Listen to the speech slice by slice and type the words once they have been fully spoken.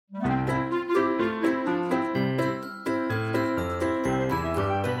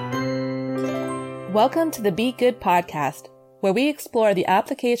Welcome to the Be Good podcast, where we explore the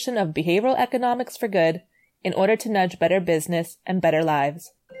application of behavioral economics for good in order to nudge better business and better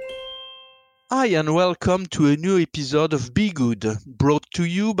lives. Hi and welcome to a new episode of Be Good, brought to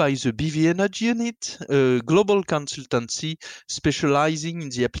you by the BV Energy Unit, a global consultancy specializing in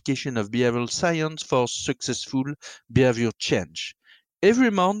the application of behavioral science for successful behavior change.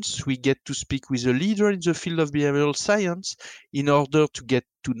 Every month, we get to speak with a leader in the field of behavioral science in order to get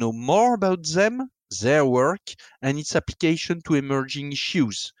to know more about them, their work, and its application to emerging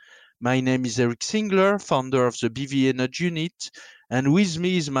issues. My name is Eric Singler, founder of the BV Energy Unit, and with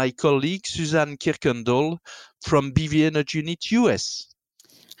me is my colleague Suzanne Kirkendall from BV Energy Unit US.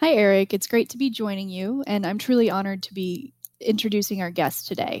 Hi, Eric. It's great to be joining you, and I'm truly honored to be introducing our guest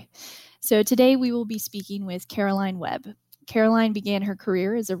today. So today we will be speaking with Caroline Webb. Caroline began her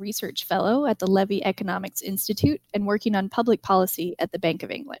career as a research fellow at the Levy Economics Institute and working on public policy at the Bank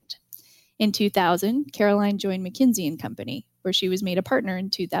of England. In 2000, Caroline joined McKinsey & Company, where she was made a partner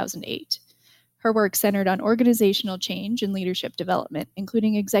in 2008. Her work centered on organizational change and leadership development,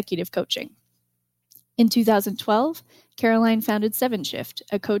 including executive coaching. In 2012, Caroline founded Seven Shift,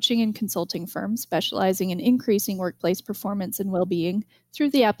 a coaching and consulting firm specializing in increasing workplace performance and well-being through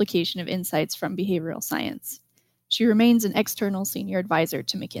the application of insights from behavioral science. She remains an external senior advisor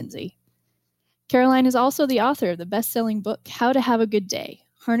to McKinsey. Caroline is also the author of the best-selling book, How to Have a Good Day: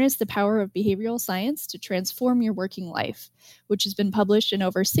 Harness the Power of Behavioral Science to Transform Your Working Life, which has been published in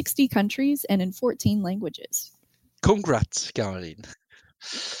over 60 countries and in 14 languages. Congrats, Caroline.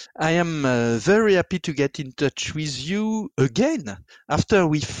 I am very happy to get in touch with you again after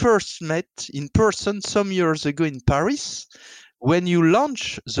we first met in person some years ago in Paris, when you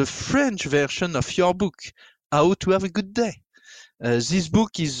launched the French version of your book, How to Have a Good Day. This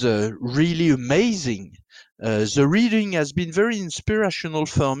book is really amazing. The reading has been very inspirational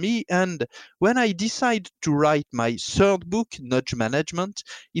for me, and when I decided to write my third book, Nudge Management,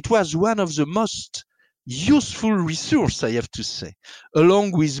 it was one of the most useful resources, I have to say,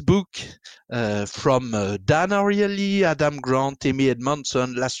 along with books from Dan Ariely, Adam Grant, Amy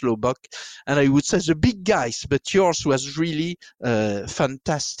Edmondson, Laszlo Bock, and I would say the big guys, but yours was really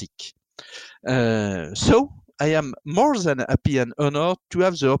fantastic. So I am more than happy and honored to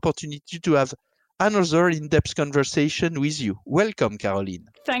have the opportunity to have another in-depth conversation with you. Welcome, Caroline.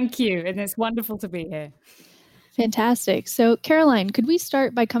 Thank you, and it's wonderful to be here. Fantastic. So, Caroline, could we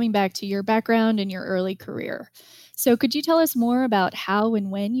start by coming back to your background and your early career? So, could you tell us more about how and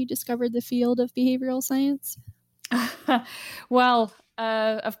when you discovered the field of behavioral science? Well,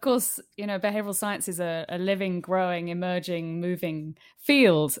 of course, behavioral science is a living, growing, emerging, moving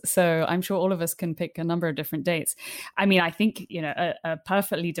field. So I'm sure all of us can pick a number of different dates. I mean, I think, a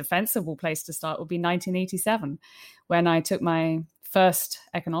perfectly defensible place to start would be 1987, when I took my first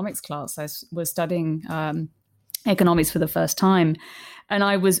economics class. I was studying economics for the first time. And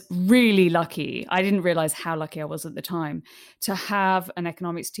I was really lucky. I didn't realize how lucky I was at the time to have an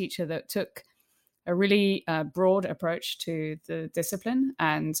economics teacher that took a really broad approach to the discipline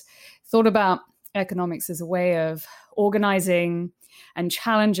and thought about economics as a way of organizing and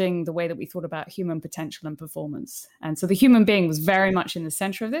challenging the way that we thought about human potential and performance. And so the human being was very much in the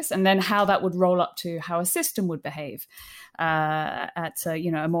center of this, and then how that would roll up to how a system would behave at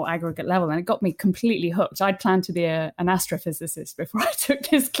a more aggregate level. And it got me completely hooked. I'd planned to be an astrophysicist before I took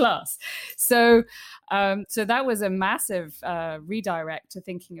this class. So that was a massive redirect to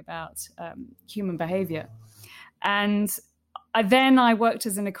thinking about human behavior. And I worked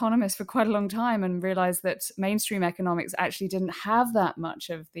as an economist for quite a long time and realized that mainstream economics actually didn't have that much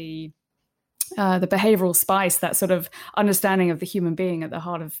of the behavioral spice, that sort of understanding of the human being at the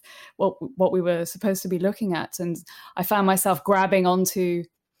heart of what we were supposed to be looking at. And I found myself grabbing onto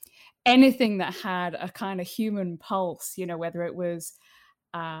anything that had a kind of human pulse, whether it was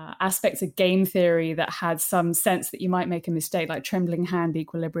aspects of game theory that had some sense that you might make a mistake, like trembling hand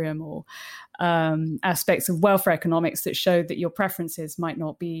equilibrium, or aspects of welfare economics that showed that your preferences might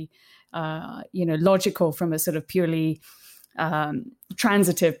not be, logical from a sort of purely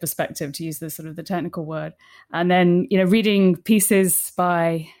transitive perspective, to use the technical word. And then, reading pieces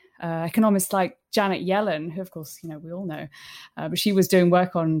by economists like Janet Yellen, who, of course, we all know, but she was doing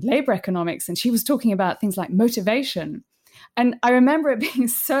work on labor economics, and she was talking about things like motivation. And I remember it being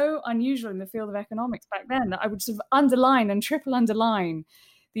so unusual in the field of economics back then that I would sort of underline and triple underline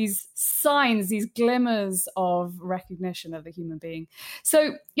these signs, these glimmers of recognition of the human being.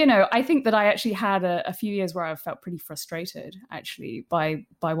 So, I think that I actually had a few years where I felt pretty frustrated, actually, by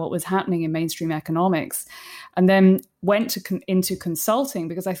what was happening in mainstream economics, and then went into consulting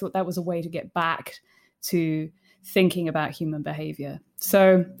because I thought that was a way to get back to thinking about human behavior.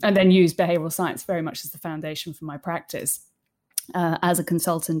 So, and then use behavioral science very much as the foundation for my practice as a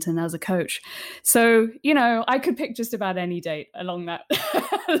consultant and as a coach. So, I could pick just about any date along that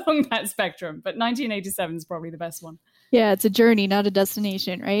along that spectrum, but 1987 is probably the best one. Yeah, it's a journey, not a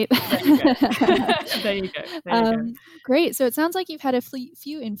destination, right? There you go. There you go. Great. So it sounds like you've had a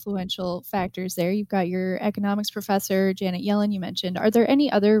few influential factors there. You've got your economics professor, Janet Yellen, you mentioned. Are there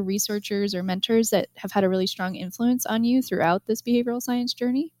any other researchers or mentors that have had a really strong influence on you throughout this behavioral science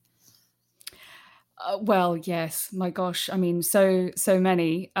journey? Well, yes, my gosh. I mean, so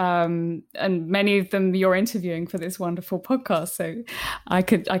many, and many of them you're interviewing for this wonderful podcast. So I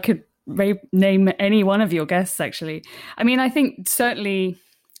could name any one of your guests, actually. I mean, I think certainly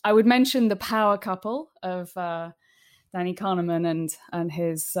I would mention the power couple of Danny Kahneman and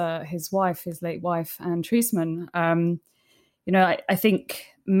his wife, his late wife, Anne Treisman. I think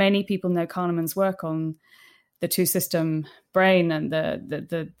many people know Kahneman's work on the two-system brain and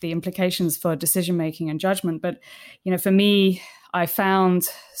the implications for decision-making and judgment. But, for me, I found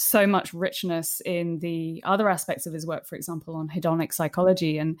so much richness in the other aspects of his work, for example, on hedonic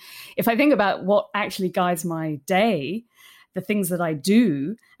psychology. And if I think about what actually guides my day, the things that I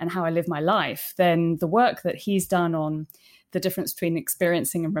do and how I live my life, then the work that he's done on the difference between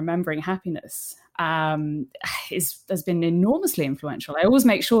experiencing and remembering happiness has been enormously influential. I always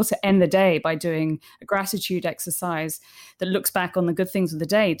make sure to end the day by doing a gratitude exercise that looks back on the good things of the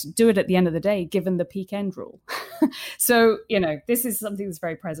day, to do it at the end of the day, given the peak end rule. So, this is something that's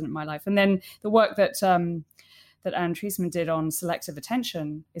very present in my life. And then the work that Anne Treisman did on selective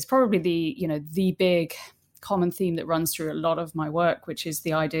attention is probably the big common theme that runs through a lot of my work, which is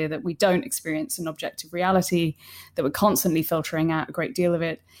the idea that we don't experience an objective reality, that we're constantly filtering out a great deal of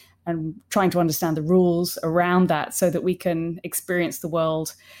it and trying to understand the rules around that so that we can experience the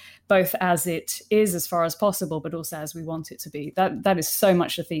world both as it is as far as possible, but also as we want it to be. That is so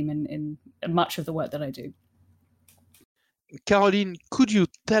much a theme in much of the work that I do. Caroline, could you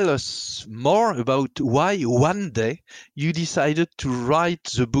tell us more about why one day you decided to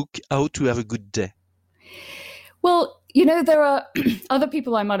write the book How to Have a Good Day? Well, there are other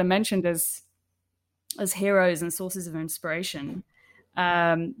people I might have mentioned as heroes and sources of inspiration.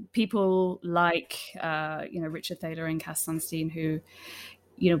 People like, Richard Thaler and Cass Sunstein, who,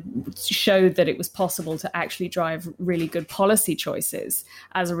 showed that it was possible to actually drive really good policy choices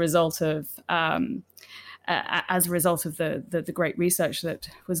as a result of the great research that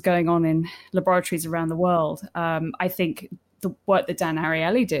was going on in laboratories around the world. I think the work that Dan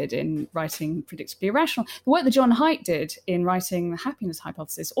Ariely did in writing Predictably Irrational, the work that John Haidt did in writing The Happiness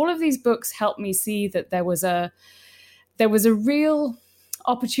Hypothesis, all of these books helped me see that there was a real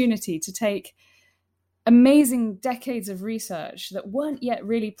opportunity to take amazing decades of research that weren't yet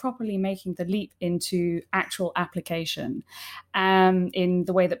really properly making the leap into actual application in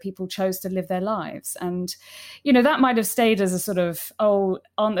the way that people chose to live their lives. And, that might have stayed as a sort of, oh,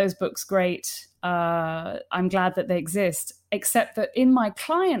 aren't those books great? I'm glad that they exist, except that in my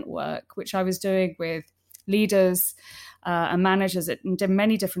client work, which I was doing with leaders and managers at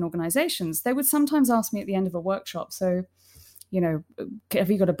many different organizations, they would sometimes ask me at the end of a workshop, so, have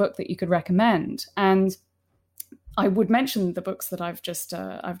you got a book that you could recommend? And I would mention the books that I've just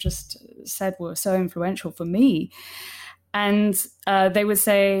said were so influential for me. And they would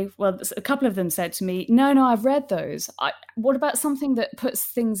say, well, a couple of them said to me, no, I've read those. What about something that puts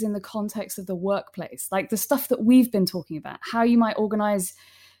things in the context of the workplace, like the stuff that we've been talking about, how you might organize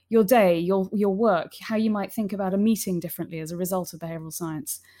your day, your work, how you might think about a meeting differently as a result of behavioral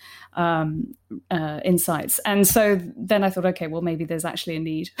science insights. And so then I thought, okay, well, maybe there's actually a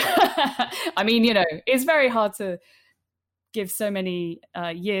need. I mean, it's very hard to give so many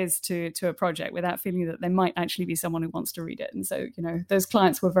years to a project without feeling that there might actually be someone who wants to read it. And so, those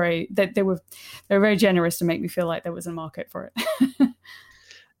clients were they were very generous to make me feel like there was a market for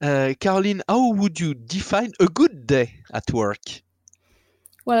it. Caroline, how would you define a good day at work?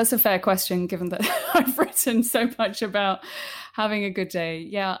 Well, that's a fair question, given that I've written so much about having a good day.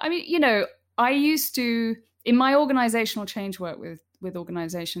 Yeah. I mean, I used to, in my organizational change work with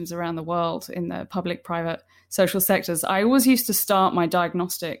organizations around the world in the public, private, social sectors, I always used to start my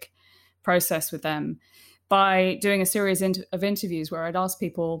diagnostic process with them by doing a series of interviews where I'd ask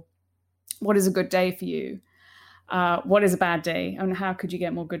people, what is a good day for you? What is a bad day? And how could you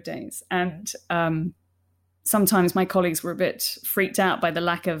get more good days? And sometimes my colleagues were a bit freaked out by the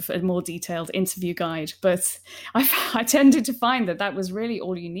lack of a more detailed interview guide, but I tended to find that was really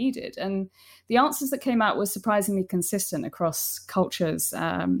all you needed. And the answers that came out were surprisingly consistent across cultures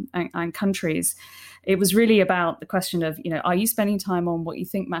and countries. It was really about the question of, are you spending time on what you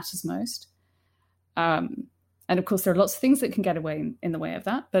think matters most? And And of course, there are lots of things that can get away in the way of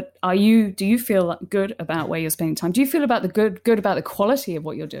that. But do you feel good about where you're spending time? Do you feel about the good about the quality of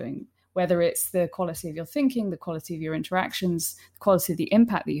what you're doing? Whether it's the quality of your thinking, the quality of your interactions, the quality of the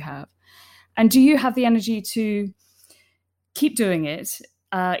impact that you have. And do you have the energy to keep doing it,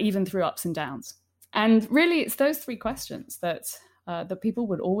 even through ups and downs? And really, it's those three questions that people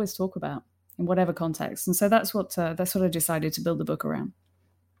would always talk about in whatever context. And so that's what I decided to build the book around.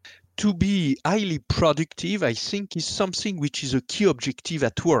 To be highly productive, I think, is something which is a key objective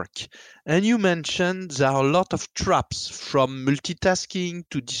at work. And you mentioned there are a lot of traps, from multitasking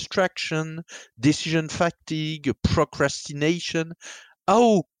to distraction, decision fatigue, procrastination.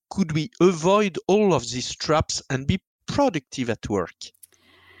 How could we avoid all of these traps and be productive at work?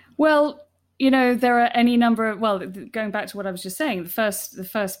 Well, there are any number of, going back to what I was just saying, the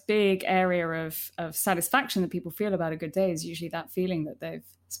first big area of satisfaction that people feel about a good day is usually that feeling that they've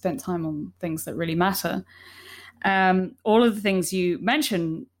spent time on things that really matter. All of the things you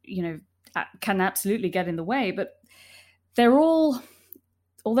mentioned, can absolutely get in the way, but they're all,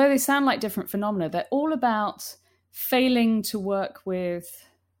 although they sound like different phenomena, they're all about failing to work with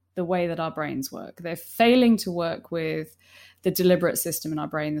the way that our brains work. They're failing to work with the deliberate system in our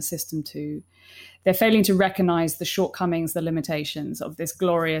brain, they're failing to recognize the shortcomings, the limitations of this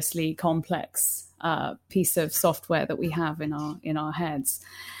gloriously complex piece of software that we have in our heads.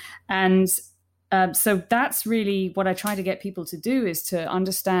 And so that's really what I try to get people to do, is to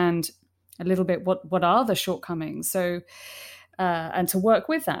understand a little bit what are the shortcomings. So and to work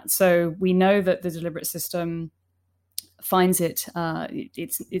with that. So we know that the deliberate system finds it's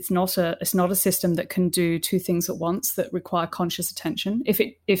not a system that can do two things at once that require conscious attention.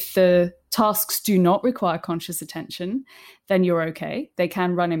 If the tasks do not require conscious attention, then you're okay. They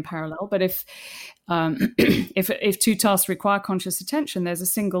can run in parallel. But if two tasks require conscious attention, there's a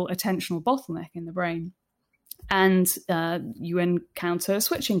single attentional bottleneck in the brain, and you encounter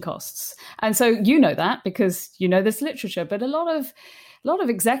switching costs. And so you know that because you know this literature. But a lot of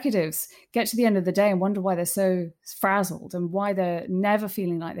executives get to the end of the day and wonder why they're so frazzled and why they're never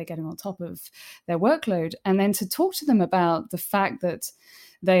feeling like they're getting on top of their workload. And then to talk to them about the fact that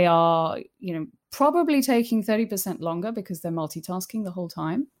they are, probably taking 30% longer because they're multitasking the whole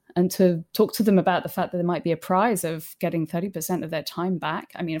time, and to talk to them about the fact that there might be a prize of getting 30% of their time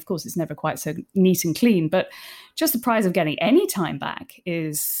back. I mean, of course, it's never quite so neat and clean, but just the prize of getting any time back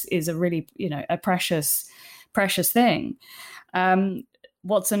is a really, a precious thing.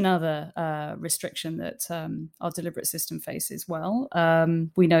 What's another restriction that our deliberate system faces? Well,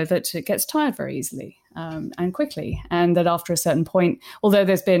 we know that it gets tired very easily and quickly, and that after a certain point, although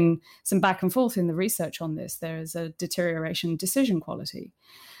there's been some back and forth in the research on this, there is a deterioration in decision quality.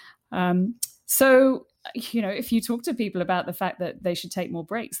 So, if you talk to people about the fact that they should take more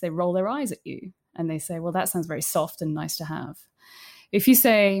breaks, they roll their eyes at you and they say, well, that sounds very soft and nice to have. If you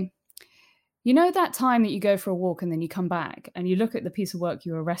say, that time that you go for a walk and then you come back and you look at the piece of work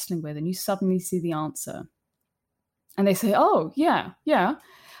you were wrestling with and you suddenly see the answer. And they say, oh, yeah.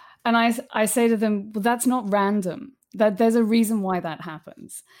 And I say to them, well, that's not random. That there's a reason why that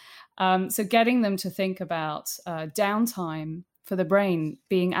happens. So getting them to think about downtime for the brain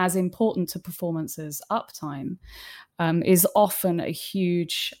being as important to performance as uptime is often a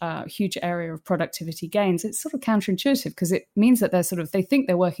huge area of productivity gains. It's sort of counterintuitive because it means that they think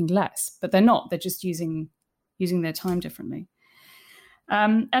they're working less, but they're not. They're just using their time differently.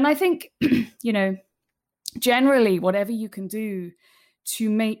 And I think, generally, whatever you can do to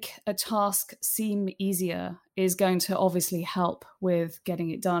make a task seem easier is going to obviously help with getting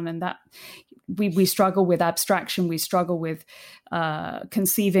it done. And that we struggle with abstraction. We struggle with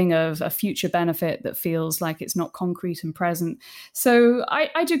conceiving of a future benefit that feels like it's not concrete and present. So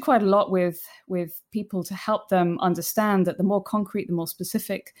I do quite a lot with people to help them understand that the more concrete, the more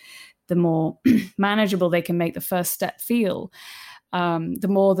specific, the more manageable they can make the first step feel, the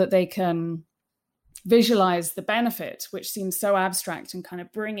more that they can visualize the benefit, which seems so abstract, and kind of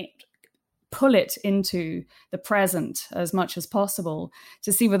pull it into the present as much as possible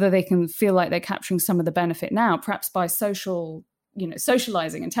to see whether they can feel like they're capturing some of the benefit now, perhaps by socializing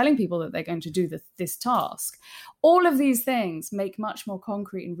and telling people that they're going to do this task. All of these things make much more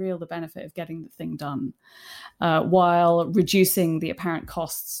concrete and real the benefit of getting the thing done, while reducing the apparent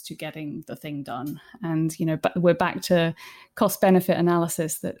costs to getting the thing done. And, but we're back to cost-benefit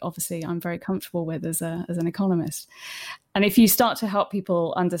analysis that obviously I'm very comfortable with as an economist. And if you start to help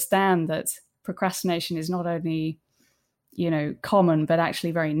people understand that procrastination is not only, common, but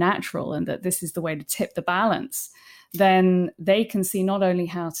actually very natural, and that this is the way to tip the balance, then they can see not only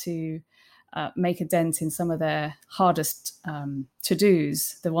how to make a dent in some of their hardest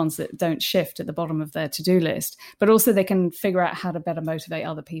to-dos, the ones that don't shift at the bottom of their to-do list. But also they can figure out how to better motivate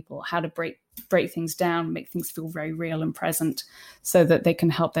other people, how to break things down, make things feel very real and present, so that they can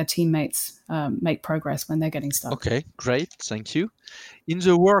help their teammates make progress when they're getting stuck. Okay, great. Thank you. In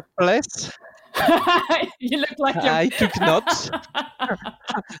the workplace, You look like I took notes.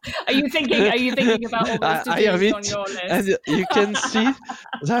 Are you thinking about all those I have to-dos it, on your list? and you can see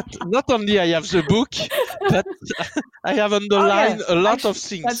that not only I have the book, but I have underlined a lot of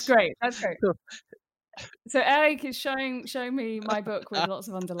things. That's great. So Eric is showing me my book with lots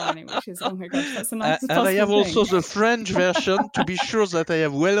of underlining, which is, oh my gosh, that's the nicest And I have possible also thing. the French version to be sure that I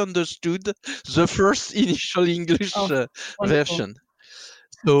have well understood the first initial English version.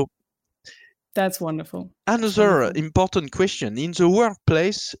 So that's wonderful. Another important question. In the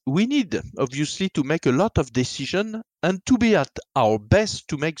workplace, we need, obviously, to make a lot of decisions and to be at our best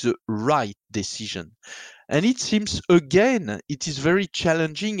to make the right decision. And it seems, again, it is very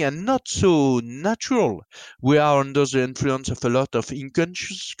challenging and not so natural. We are under the influence of a lot of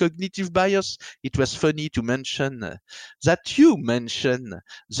unconscious cognitive bias. It was funny to mention that you mentioned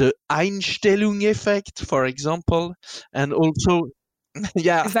the Einstellung effect, for example, and also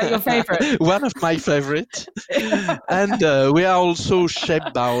yeah, is that your favorite? One of my favorite. And we are also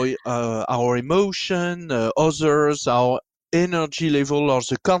shaped by our emotion, others, our energy level, or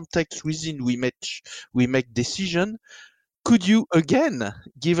the context within we make decision. Could you again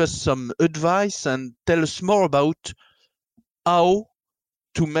give us some advice and tell us more about how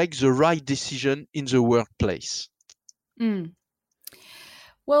to make the right decision in the workplace?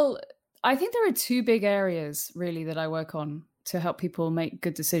 Well, I think there are two big areas really that I work on to help people make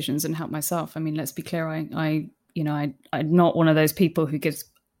good decisions and help myself. I mean, let's be clear. I'm not one of those people who gives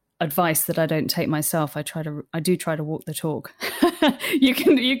advice that I don't take myself. I do try to walk the talk. You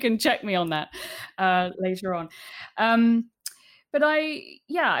can check me on that later on. But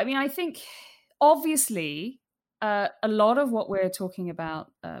I think obviously a lot of what we're talking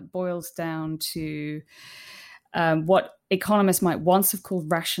about boils down to what economists might once have called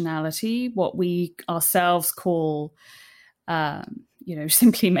rationality, what we ourselves call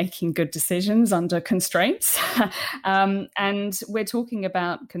simply making good decisions under constraints. And we're talking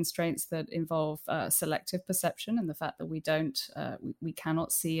about constraints that involve selective perception and the fact that we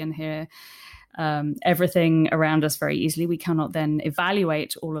cannot see and hear everything around us very easily. We cannot then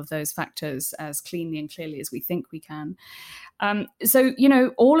evaluate all of those factors as cleanly and clearly as we think we can. So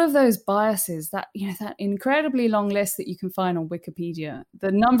all of those biases, that incredibly long list that you can find on Wikipedia,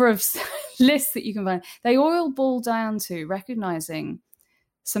 the number of lists that you can find, they all boil down to recognizing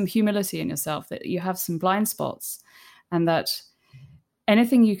some humility in yourself, that you have some blind spots, and that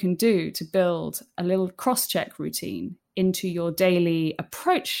anything you can do to build a little cross-check routine into your daily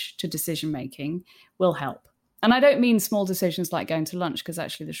approach to decision-making will help. And I don't mean small decisions like going to lunch, because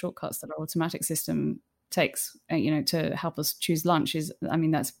actually the shortcuts that our automatic system takes, to help us choose lunch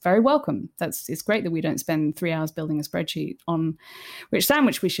that's very welcome. It's great that we don't spend 3 hours building a spreadsheet on which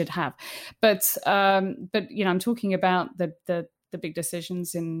sandwich we should have. But I'm talking about the big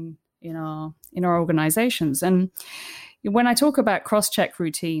decisions in our organizations. And when I talk about cross-check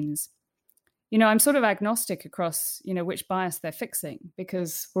routines, I'm sort of agnostic across, which bias they're fixing,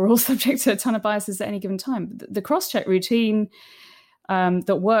 because we're all subject to a ton of biases at any given time. The cross-check routine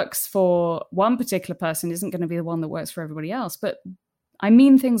that works for one particular person isn't going to be the one that works for everybody else. But I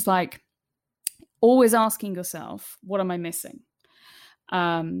mean things like always asking yourself, what am I missing?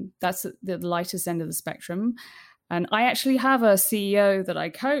 That's the lightest end of the spectrum. And I actually have a CEO that I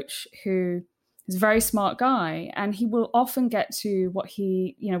coach who is a very smart guy, and he will often get to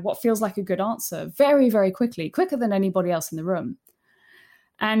what feels like a good answer very, very quickly, quicker than anybody else in the room.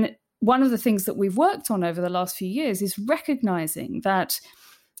 And one of the things that we've worked on over the last few years is recognizing that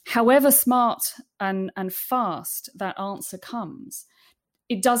however smart and fast that answer comes,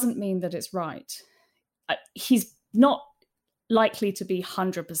 it doesn't mean that it's right. He's not likely to be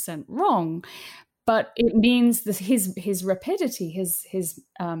 100% wrong, but it means that his rapidity, his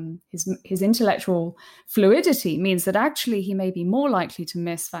intellectual fluidity means that actually he may be more likely to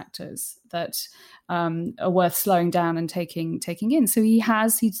miss factors that are worth slowing down and taking in. So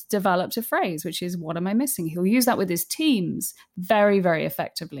he's developed a phrase, which is, what am I missing? He'll use that with his teams very, very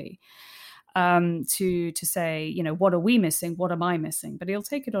effectively to say, what are we missing? What am I missing? But he will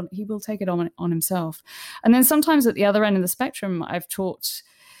take it on himself. And then sometimes at the other end of the spectrum, I've taught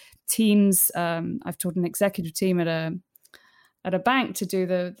teams, I've taught an executive team at a bank to do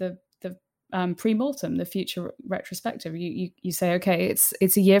the pre-mortem, the future retrospective. You say, okay,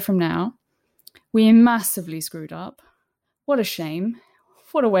 it's a year from now. We massively screwed up. What a shame.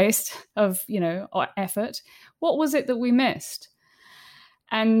 what a waste of, effort. What was it that we missed?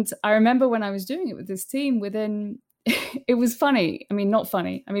 And I remember when I was doing it with this team, it was funny. I mean, not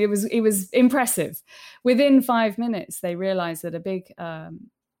funny. I mean, it was impressive. Within 5 minutes, they realized that a big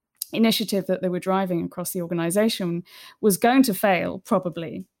initiative that they were driving across the organization was going to fail,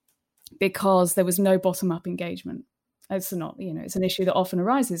 probably, because there was no bottom-up engagement. It's not, it's an issue that often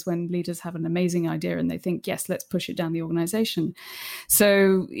arises when leaders have an amazing idea and they think, yes, let's push it down the organization.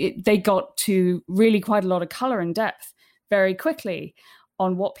 So they got to really quite a lot of color and depth very quickly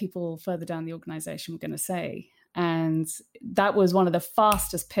on what people further down the organization were going to say. And that was one of the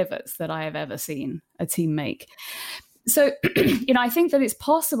fastest pivots that I have ever seen a team make. So, I think that it's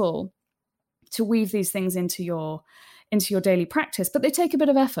possible to weave these things into your daily practice, but they take a bit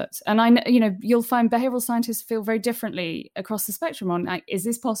of effort. And I know, you'll find behavioral scientists feel very differently across the spectrum on, like, is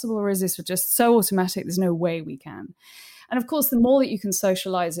this possible or is this just so automatic? There's no way we can. And of course, the more that you can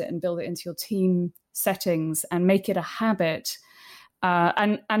socialize it and build it into your team settings and make it a habit,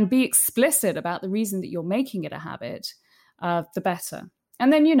 and be explicit about the reason that you're making it a habit, the better.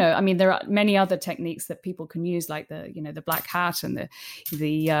 And then, there are many other techniques that people can use, like the black hat and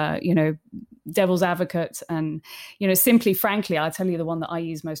the devil's advocate. And, simply, frankly, I'll tell you the one that I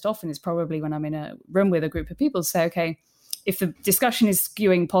use most often is probably when I'm in a room with a group of people, say, okay, if the discussion is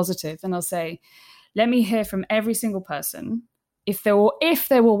skewing positive, then I'll say, let me hear from every single person. If there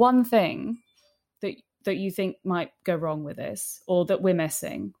were one thing that you think might go wrong with this or that we're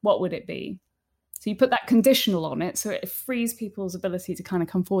missing, what would it be? So you put that conditional on it, so it frees people's ability to kind of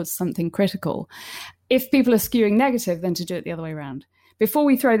come forward to something critical. If people are skewing negative, then to do it the other way around. Before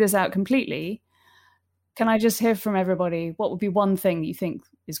we throw this out completely, can I just hear from everybody, what would be one thing you think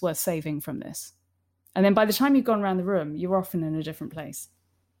is worth saving from this? And then by the time you've gone around the room, you're often in a different place.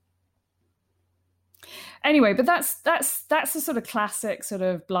 Anyway, but that's the sort of classic sort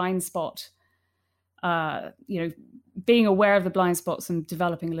of blind spot, being aware of the blind spots and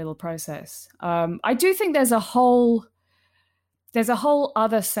developing a little process. I do think there's a whole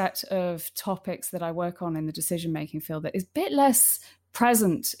other set of topics that I work on in the decision-making field that is a bit less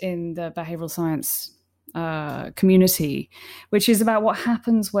present in the behavioral science community, which is about what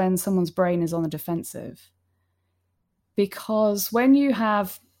happens when someone's brain is on the defensive. Because when you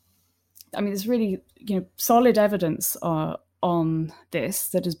have, there's really, solid evidence on this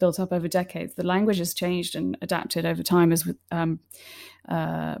that has built up over decades. The language has changed and adapted over time as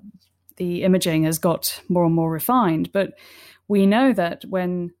the imaging has got more and more refined. But we know that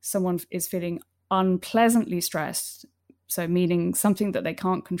when someone is feeling unpleasantly stressed, so meaning something that they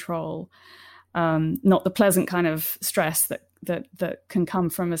can't control, not the pleasant kind of stress that can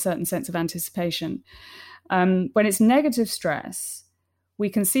come from a certain sense of anticipation. When it's negative stress, we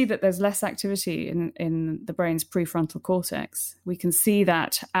can see that there's less activity in the brain's prefrontal cortex. We can see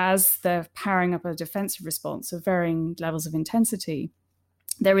that as they're powering up a defensive response of varying levels of intensity,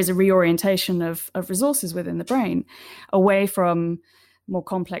 there is a reorientation of resources within the brain away from more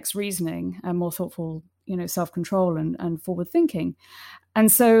complex reasoning and more thoughtful, self-control and forward thinking.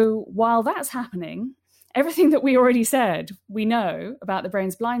 And so while that's happening, everything that we already said we know about the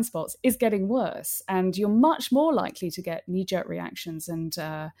brain's blind spots is getting worse, and you're much more likely to get knee-jerk reactions and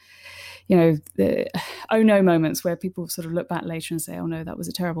the oh no moments where people sort of look back later and say, oh no, that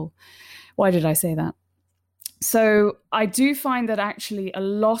was why did I say that? So I do find that actually a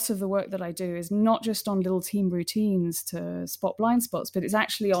lot of the work that I do is not just on little team routines to spot blind spots, but it's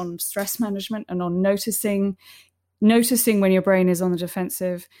actually on stress management and on noticing when your brain is on the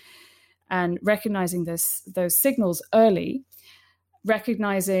defensive, and recognizing those signals early,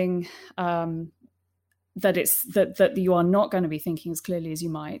 recognizing that you are not going to be thinking as clearly as you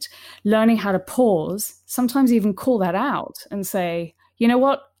might, learning how to pause, sometimes even call that out and say, you know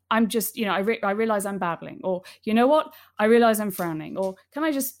what, I'm just, I realize I'm babbling, or you know what, I realize I'm frowning, or can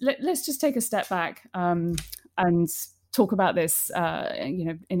I just let's just take a step back and talk about this,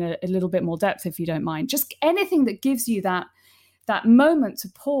 in a little bit more depth, if you don't mind. Just anything that gives you that moment to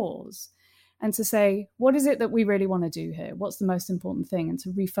pause and to say, what is it that we really want to do here? What's the most important thing? And to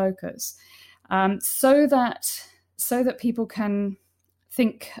refocus, so that people can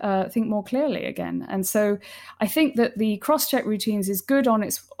think more clearly again. And so I think that the cross-check routines is good on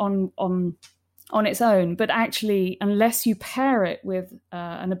its own, but actually, unless you pair it with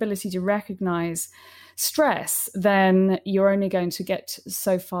an ability to recognize stress, then you're only going to get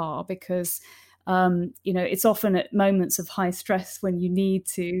so far, because it's often at moments of high stress when you need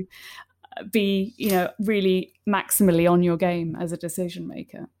to be, really maximally on your game as a decision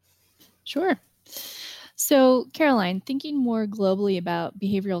maker. Sure. So, Caroline, thinking more globally about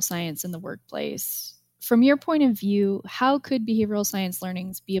behavioral science in the workplace, from your point of view, how could behavioral science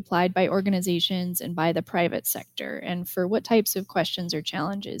learnings be applied by organizations and by the private sector? And for what types of questions or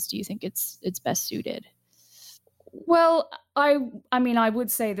challenges do you think it's best suited? Well, I mean, I would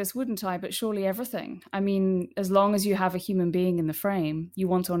say this, wouldn't I? But surely everything. I mean, as long as you have a human being in the frame, you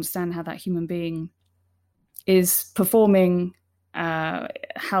want to understand how that human being is performing,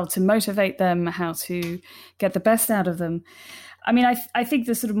 how to motivate them, how to get the best out of them. I mean, I think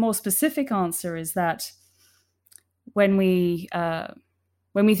the sort of more specific answer is that when we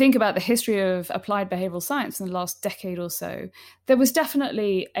think about the history of applied behavioral science in the last decade or so, there was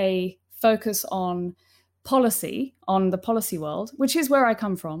definitely a focus on policy, on the policy world, which is where I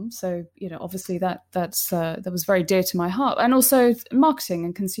come from. So, obviously that was very dear to my heart, and also marketing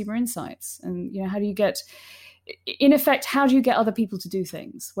and consumer insights. And, how do you get, in effect, how do you get other people to do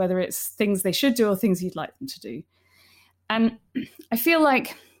things, whether it's things they should do or things you'd like them to do? And I feel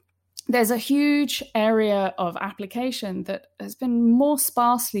like there's a huge area of application that has been more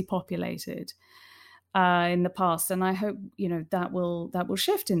sparsely populated in the past, and I hope that will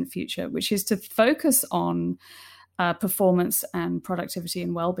shift in the future, which is to focus on performance and productivity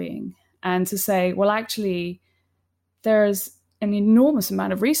and well-being, and to say, well, actually, there's an enormous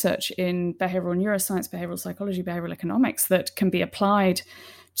amount of research in behavioral neuroscience, behavioral psychology, behavioral economics that can be applied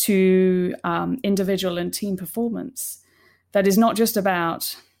to individual and team performance. That is not just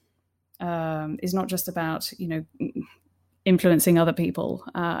about influencing other people,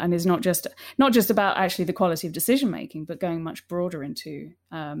 and is not just about actually the quality of decision making, but going much broader into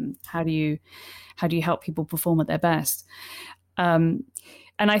how do you help people perform at their best. And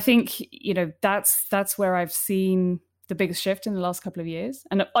I think that's where I've seen the biggest shift in the last couple of years.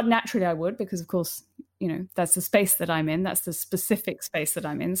 And naturally I would, because of course that's the space that I'm in, that's the specific space that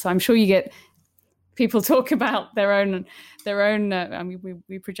I'm in. So I'm sure you get people talk about their own. I mean,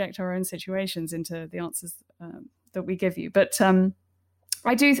 we project our own situations into the answers that we give you. But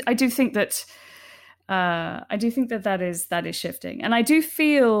I do think that that is shifting, and I do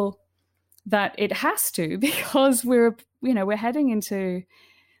feel that it has to, because we're heading into.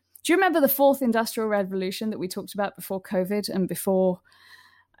 Do you remember the fourth industrial revolution that we talked about before COVID and before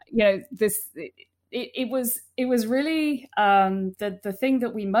this? It was really the thing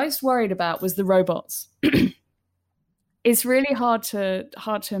that we most worried about was the robots. It's really hard to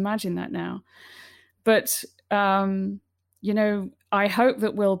imagine that now, but I hope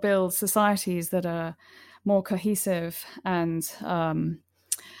that we'll build societies that are more cohesive and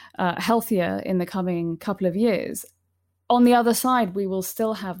healthier in the coming couple of years. On the other side, we will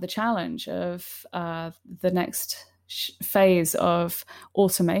still have the challenge of the next phase of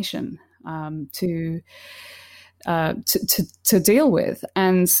automation to deal with.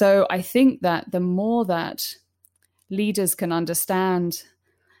 And so I think that the more that leaders can understand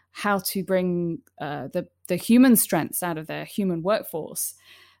how to bring the human strengths out of their human workforce,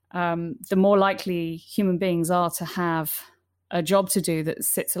 the more likely human beings are to have a job to do that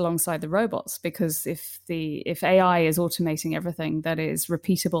sits alongside the robots. Because if AI is automating everything that is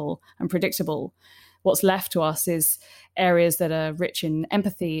repeatable and predictable, what's left to us is areas that are rich in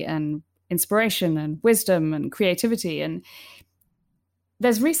empathy and inspiration and wisdom and creativity. And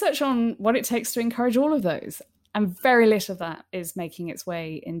there's research on what it takes to encourage all of those. And very little of that is making its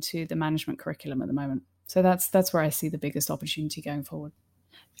way into the management curriculum at the moment. So that's where I see the biggest opportunity going forward.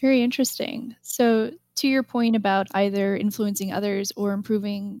 Very interesting. So to your point about either influencing others or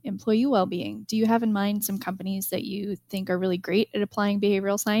improving employee well-being, do you have in mind some companies that you think are really great at applying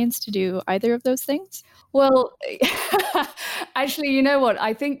behavioral science to do either of those things? Well, actually, you know what?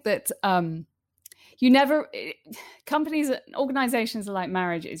 I think that companies, organizations are like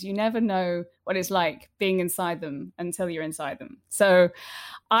marriages. You never know what it's like being inside them until you're inside them. So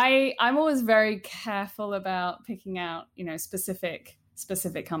I'm always very careful about picking out,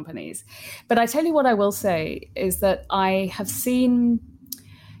 specific companies. But I tell you what I will say is that I have seen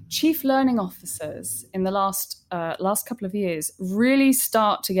chief learning officers in the last couple of years really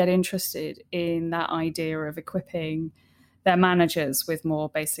start to get interested in that idea of equipping their managers with more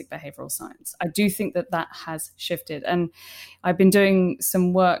basic behavioral science. I do think that has shifted. And I've been doing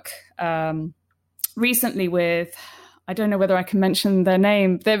some work recently with, I don't know whether I can mention their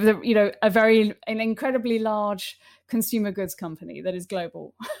name. They're an incredibly large consumer goods company that is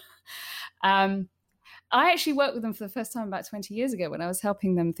global. I actually worked with them for the first time about 20 years ago when I was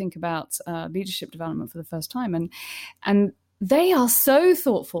helping them think about leadership development for the first time. And they are so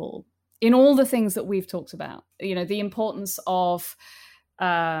thoughtful in all the things that we've talked about, the importance of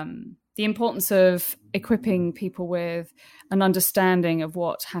equipping people with an understanding of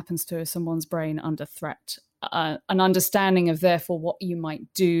what happens to someone's brain under threat, an understanding of therefore what you might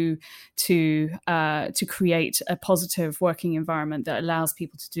do to create a positive working environment that allows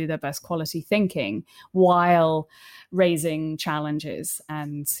people to do their best quality thinking while raising challenges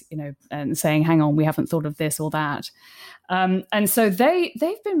and saying, hang on, we haven't thought of this or that. And so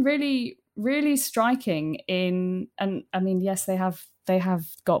they've been really, really striking in, and I mean, yes, they have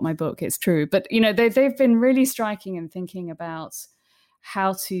got my book, it's true, but they've been really striking in thinking about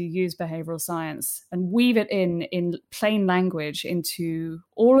how to use behavioral science and weave it in plain language into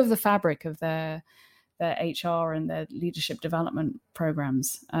all of the fabric of their HR and their leadership development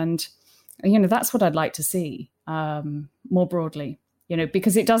programs. And that's what I'd like to see more broadly,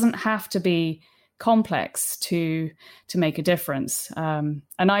 because it doesn't have to be complex to make a difference. And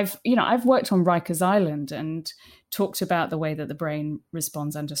I've worked on Rikers Island and talked about the way that the brain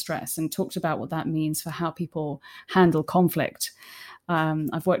responds under stress and talked about what that means for how people handle conflict.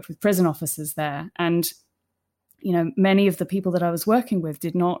 I've worked with prison officers there, and many of the people that I was working with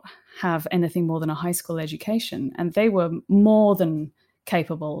did not have anything more than a high school education, and they were more than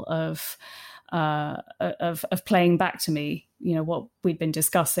capable of playing back to me, what we'd been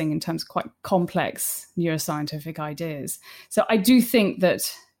discussing in terms of quite complex neuroscientific ideas. So I do think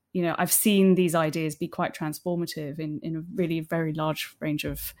that, I've seen these ideas be quite transformative in a really very large range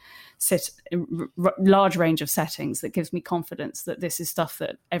of settings that gives me confidence that this is stuff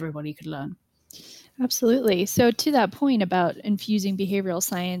that everybody could learn. Absolutely. So to that point about infusing behavioral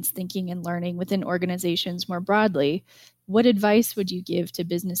science thinking and learning within organizations more broadly, what advice would you give to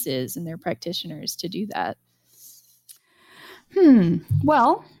businesses and their practitioners to do that?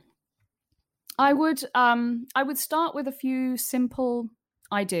 Well, I would start with a few simple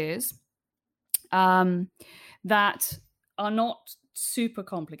ideas that are not super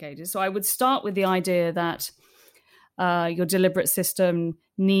complicated. So I would start with the idea that your deliberate system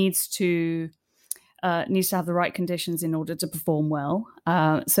needs to have the right conditions in order to perform well,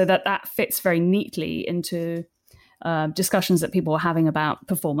 so that fits very neatly into discussions that people are having about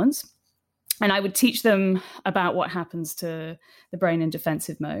performance. And I would teach them about what happens to the brain in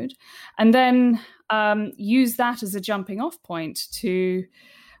defensive mode, and then use that as a jumping off point to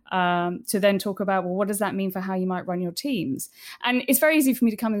then talk about, well, what does that mean for how you might run your teams? And it's very easy for me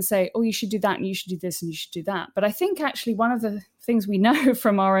to come and say, oh, you should do that, and you should do this, and you should do that. But I think actually one of the things we know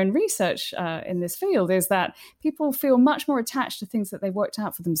from our own research in this field is that people feel much more attached to things that they've worked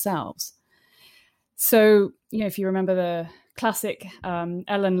out for themselves. So, if you remember the classic Ellen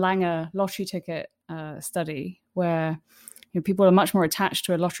Langer lottery ticket study, where people are much more attached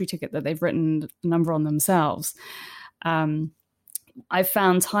to a lottery ticket that they've written a number on themselves. I've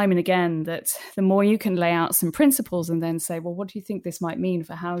found time and again that the more you can lay out some principles and then say, well, what do you think this might mean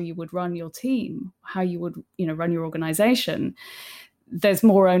for how you would run your team, how you would, run your organization, there's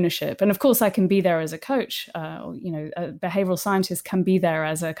more ownership. And of course, I can be there as a coach, a behavioral scientist can be there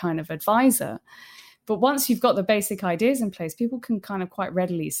as a kind of advisor. But once you've got the basic ideas in place, people can kind of quite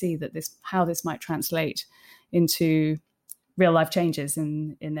readily see that how this might translate into real life changes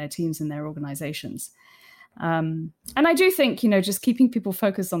in their teams and their organizations. And I do think, just keeping people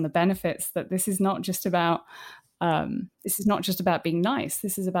focused on the benefits, that this is not just about being nice.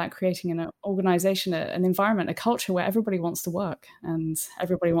 This is about creating an organization, an environment, a culture where everybody wants to work and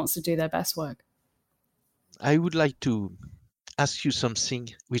everybody wants to do their best work. I would like to ask you something,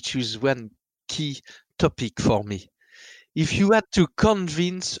 which is one key topic for me. If you had to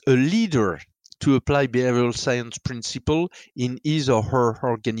convince a leader to apply behavioral science principle in his or her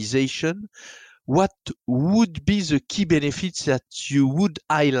organization, what would be the key benefits that you would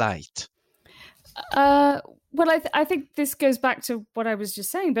highlight? Well, I think this goes back to what I was just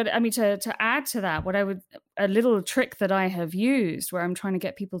saying, but I mean, to add to that, a little trick that I have used where I'm trying to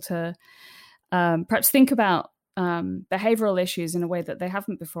get people to perhaps think about behavioral issues in a way that they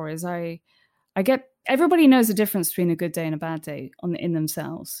haven't before is I get everybody knows the difference between a good day and a bad day in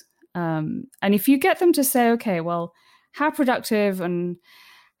themselves. And if you get them to say, okay, well, how productive and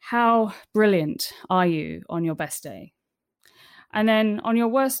how brilliant are you on your best day? And then on your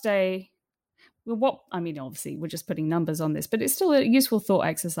worst day, obviously we're just putting numbers on this, but it's still a useful thought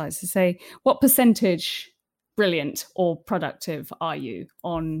exercise to say, what percentage brilliant or productive are you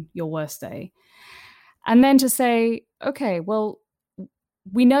on your worst day? And then to say, okay, well,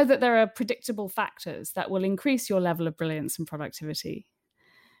 we know that there are predictable factors that will increase your level of brilliance and productivity.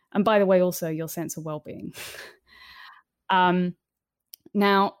 And by the way, also your sense of well-being.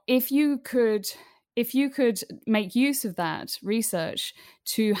 Now, if you could make use of that research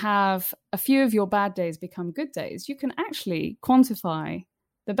to have a few of your bad days become good days, you can actually quantify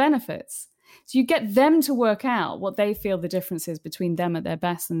the benefits. So you get them to work out what they feel the difference is between them at their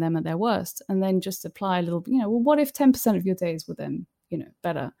best and them at their worst, and then just apply a little, well, what if 10% of your days were then,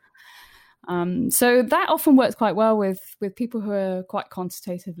 better? So that often works quite well with people who are quite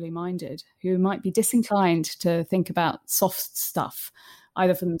quantitatively minded, who might be disinclined to think about soft stuff,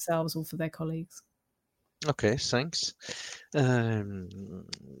 either for themselves or for their colleagues. Okay, thanks.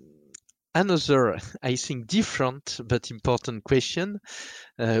 Another, I think, different but important question.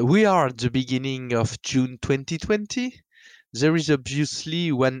 We are at the beginning of June 2020. There is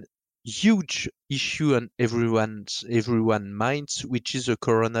obviously one huge issue on everyone's minds, which is the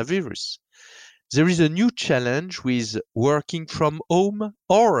coronavirus. There is a new challenge with working from home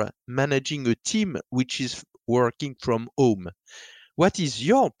or managing a team which is working from home. What is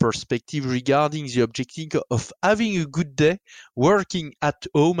your perspective regarding the objective of having a good day working at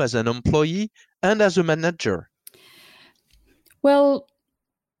home as an employee and as a manager? Well,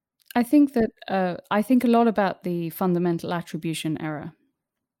 I think that I think a lot about the fundamental attribution error,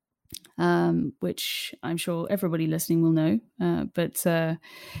 which I'm sure everybody listening will know. But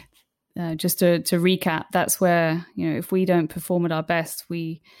just to recap, that's where, if we don't perform at our best,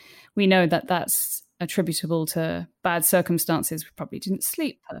 we know that that's attributable to bad circumstances. We probably didn't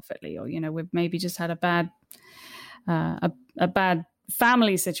sleep perfectly, or we've maybe just had a bad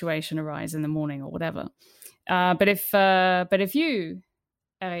family situation arise in the morning or whatever. But if you,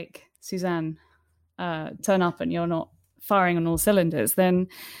 Eric, Suzanne, turn up and you're not firing on all cylinders, then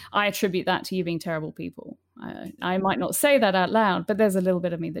I attribute that to you being terrible people. I might not say that out loud, but there's a little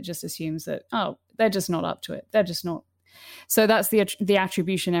bit of me that just assumes that, they're just not up to it. They're just not. So that's the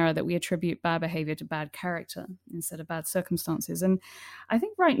attribution error, that we attribute bad behavior to bad character instead of bad circumstances. And I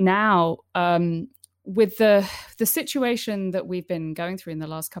think right now, with the situation that we've been going through in the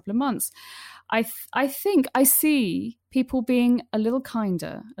last couple of months, I think I see people being a little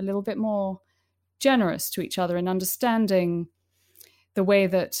kinder, a little bit more generous to each other, and understanding the way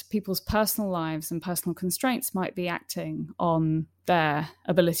that people's personal lives and personal constraints might be acting on their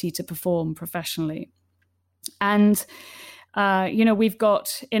ability to perform professionally. And we've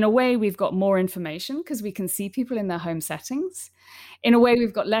got more information because we can see people in their home settings. In a way,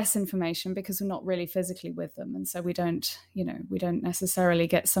 we've got less information because we're not really physically with them, and so we don't necessarily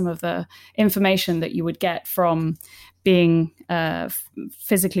get some of the information that you would get from being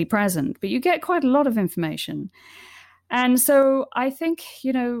physically present. But you get quite a lot of information, and so I think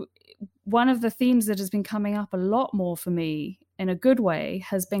one of the themes that has been coming up a lot more for me in a good way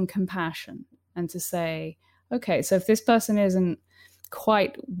has been compassion, and to say, okay, so if this person isn't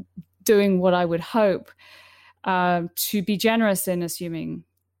quite doing what I would hope, to be generous in assuming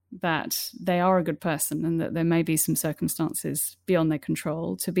that they are a good person and that there may be some circumstances beyond their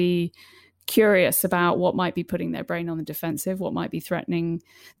control, to be curious about what might be putting their brain on the defensive, what might be threatening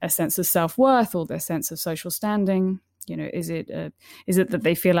their sense of self-worth or their sense of social standing. Is it that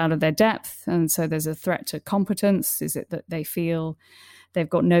they feel out of their depth and so there's a threat to competence? Is it that they feel they've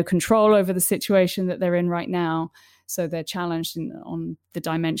got no control over the situation that they're in right now, so they're challenged on the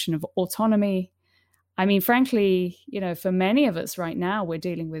dimension of autonomy? I mean, frankly, for many of us right now, we're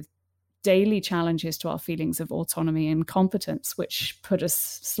dealing with daily challenges to our feelings of autonomy and competence, which put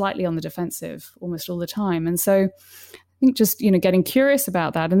us slightly on the defensive almost all the time. And so I think just, getting curious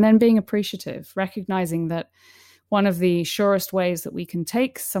about that and then being appreciative, recognizing that one of the surest ways that we can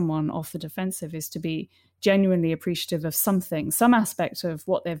take someone off the defensive is to be genuinely appreciative of something, some aspect of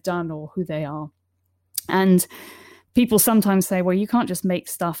what they've done or who they are. And people sometimes say, well, you can't just make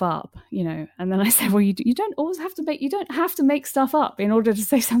stuff up, and then I say, well, you don't always have to you don't have to make stuff up in order to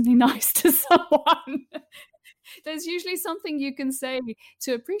say something nice to someone. There's usually something you can say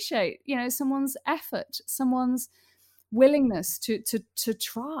to appreciate, someone's effort, someone's willingness to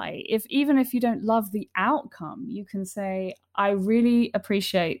try. Even if you don't love the outcome, you can say, I really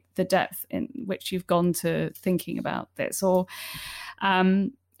appreciate the depth in which you've gone to thinking about this. Or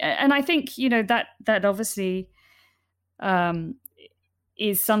and I think that obviously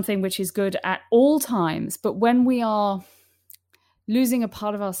is something which is good at all times, but when we are losing a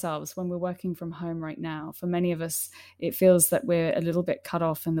part of ourselves, when we're working from home right now, for many of us, it feels that we're a little bit cut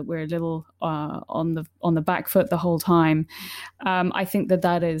off and that we're a little on the back foot the whole time. I think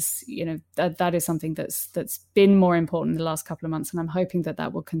that is, that is something that's been more important in the last couple of months, and I'm hoping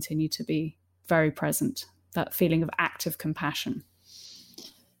that will continue to be very present, that feeling of active compassion.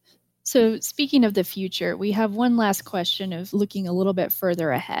 So speaking of the future, we have one last question of looking a little bit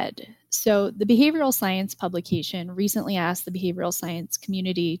further ahead. So the behavioral science publication recently asked the behavioral science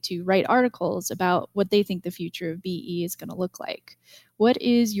community to write articles about what they think the future of BE is going to look like. What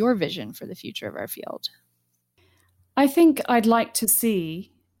is your vision for the future of our field? I think I'd like to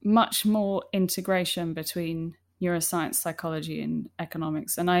see much more integration between neuroscience, psychology, and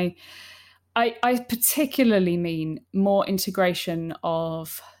economics. And I particularly mean more integration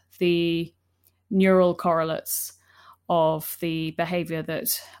of the neural correlates of the behavior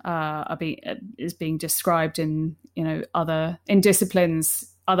that is being described in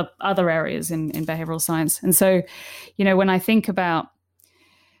disciplines, other areas in behavioral science. And so, when I think about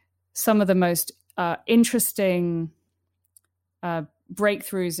some of the most interesting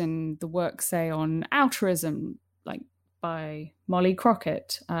breakthroughs in the work, say, on altruism, like by Molly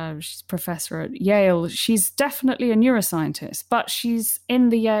Crockett, she's a professor at Yale. She's definitely a neuroscientist, but she's in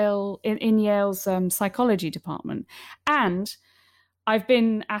the Yale's psychology department. And I've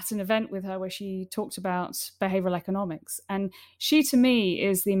been at an event with her where she talked about behavioral economics. And she, to me,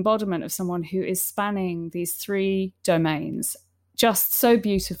 is the embodiment of someone who is spanning these three domains just so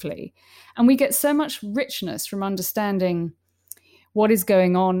beautifully. And we get so much richness from understanding what is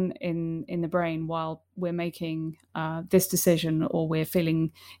going on in the brain while we're making this decision, or we're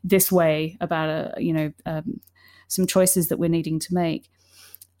feeling this way about some choices that we're needing to make.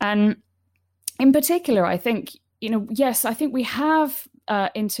 And in particular, I think, yes, I think we have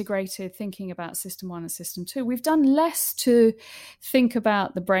integrated thinking about system 1 and system 2. We've done less to think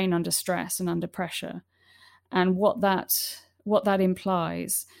about the brain under stress and under pressure and what that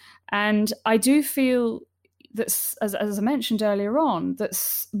implies. And I do feel that, as I mentioned earlier on,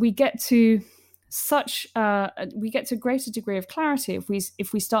 that we get to a greater degree of clarity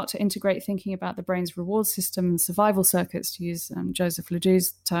if we start to integrate thinking about the brain's reward system and survival circuits, to use Joseph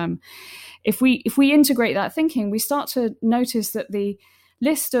Ledoux's term. If we integrate that thinking, we start to notice that the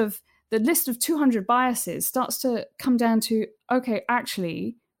list of 200 biases starts to come down to, okay,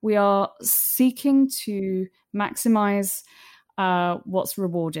 actually, we are seeking to maximize what's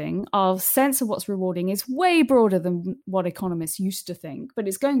rewarding. Our sense of what's rewarding is way broader than what economists used to think, but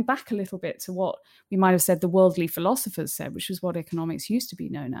it's going back a little bit to what we might have said the worldly philosophers said, which was what economics used to be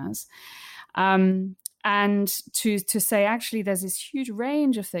known as. And to say, actually, there's this huge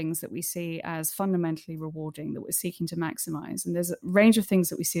range of things that we see as fundamentally rewarding that we're seeking to maximize. And there's a range of things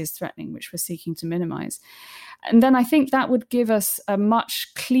that we see as threatening, which we're seeking to minimize. And then I think that would give us a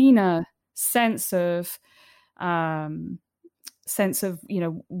much cleaner sense of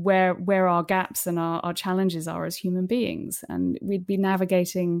where our gaps and our challenges are as human beings. And we'd be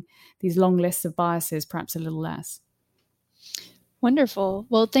navigating these long lists of biases perhaps a little less. Wonderful.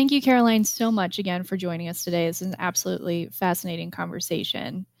 Well, thank you, Caroline, so much again for joining us today. This is an absolutely fascinating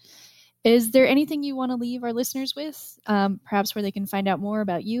conversation. Is there anything you want to leave our listeners with, perhaps where they can find out more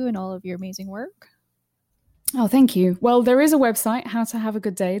about you and all of your amazing work? Oh, thank you. Well, there is a website,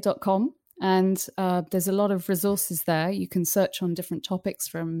 howtohaveagoodday.com. And there's a lot of resources there. You can search on different topics,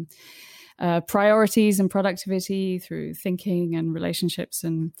 from priorities and productivity through thinking and relationships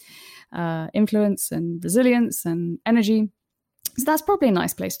and influence and resilience and energy. So that's probably a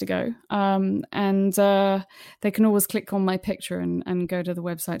nice place to go. And they can always click on my picture and go to the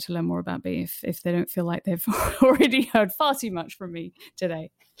website to learn more about me if they don't feel like they've already heard far too much from me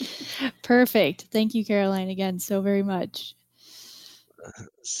today. Perfect. Thank you, Caroline, again, so very much.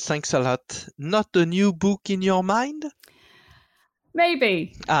 Thanks a lot. Not a new book in your mind?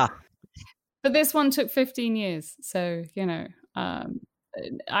 Maybe. But this one took 15 years. So, I'm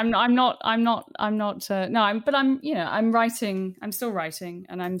writing, I'm still writing,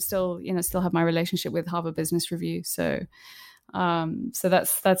 and I'm still have my relationship with Harvard Business Review. So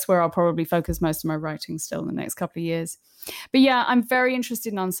that's where I'll probably focus most of my writing still in the next couple of years. But yeah, I'm very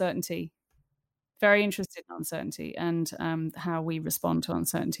interested in uncertainty. And how we respond to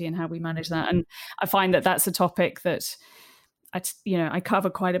uncertainty and how we manage that. And I find that that's a topic that I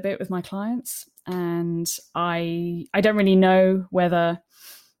cover quite a bit with my clients, and I don't really know whether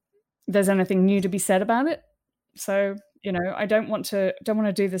there's anything new to be said about it. So, I don't want to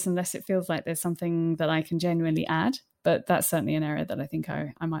do this unless it feels like there's something that I can genuinely add. But that's certainly an area that I think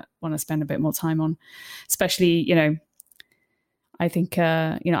I might want to spend a bit more time on, especially, I think,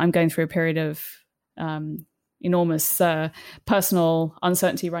 I'm going through a period of enormous personal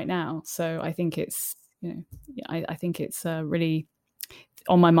uncertainty right now. So I think it's, I think it's really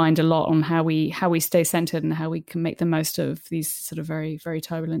on my mind a lot on how we stay centered and how we can make the most of these sort of very, very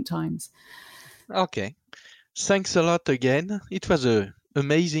turbulent times. Okay. Thanks a lot again. It was an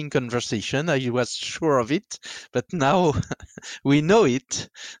amazing conversation. I was sure of it, but now we know it.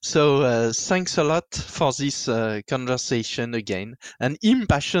 So thanks a lot for this conversation again, and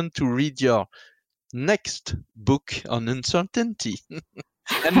impatient to read your next book on uncertainty.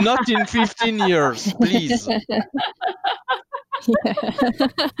 And not in 15 years, please.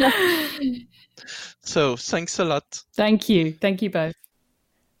 So thanks a lot. Thank you. Thank you both.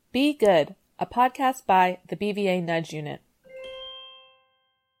 Be Good, a podcast by the BVA Nudge Unit.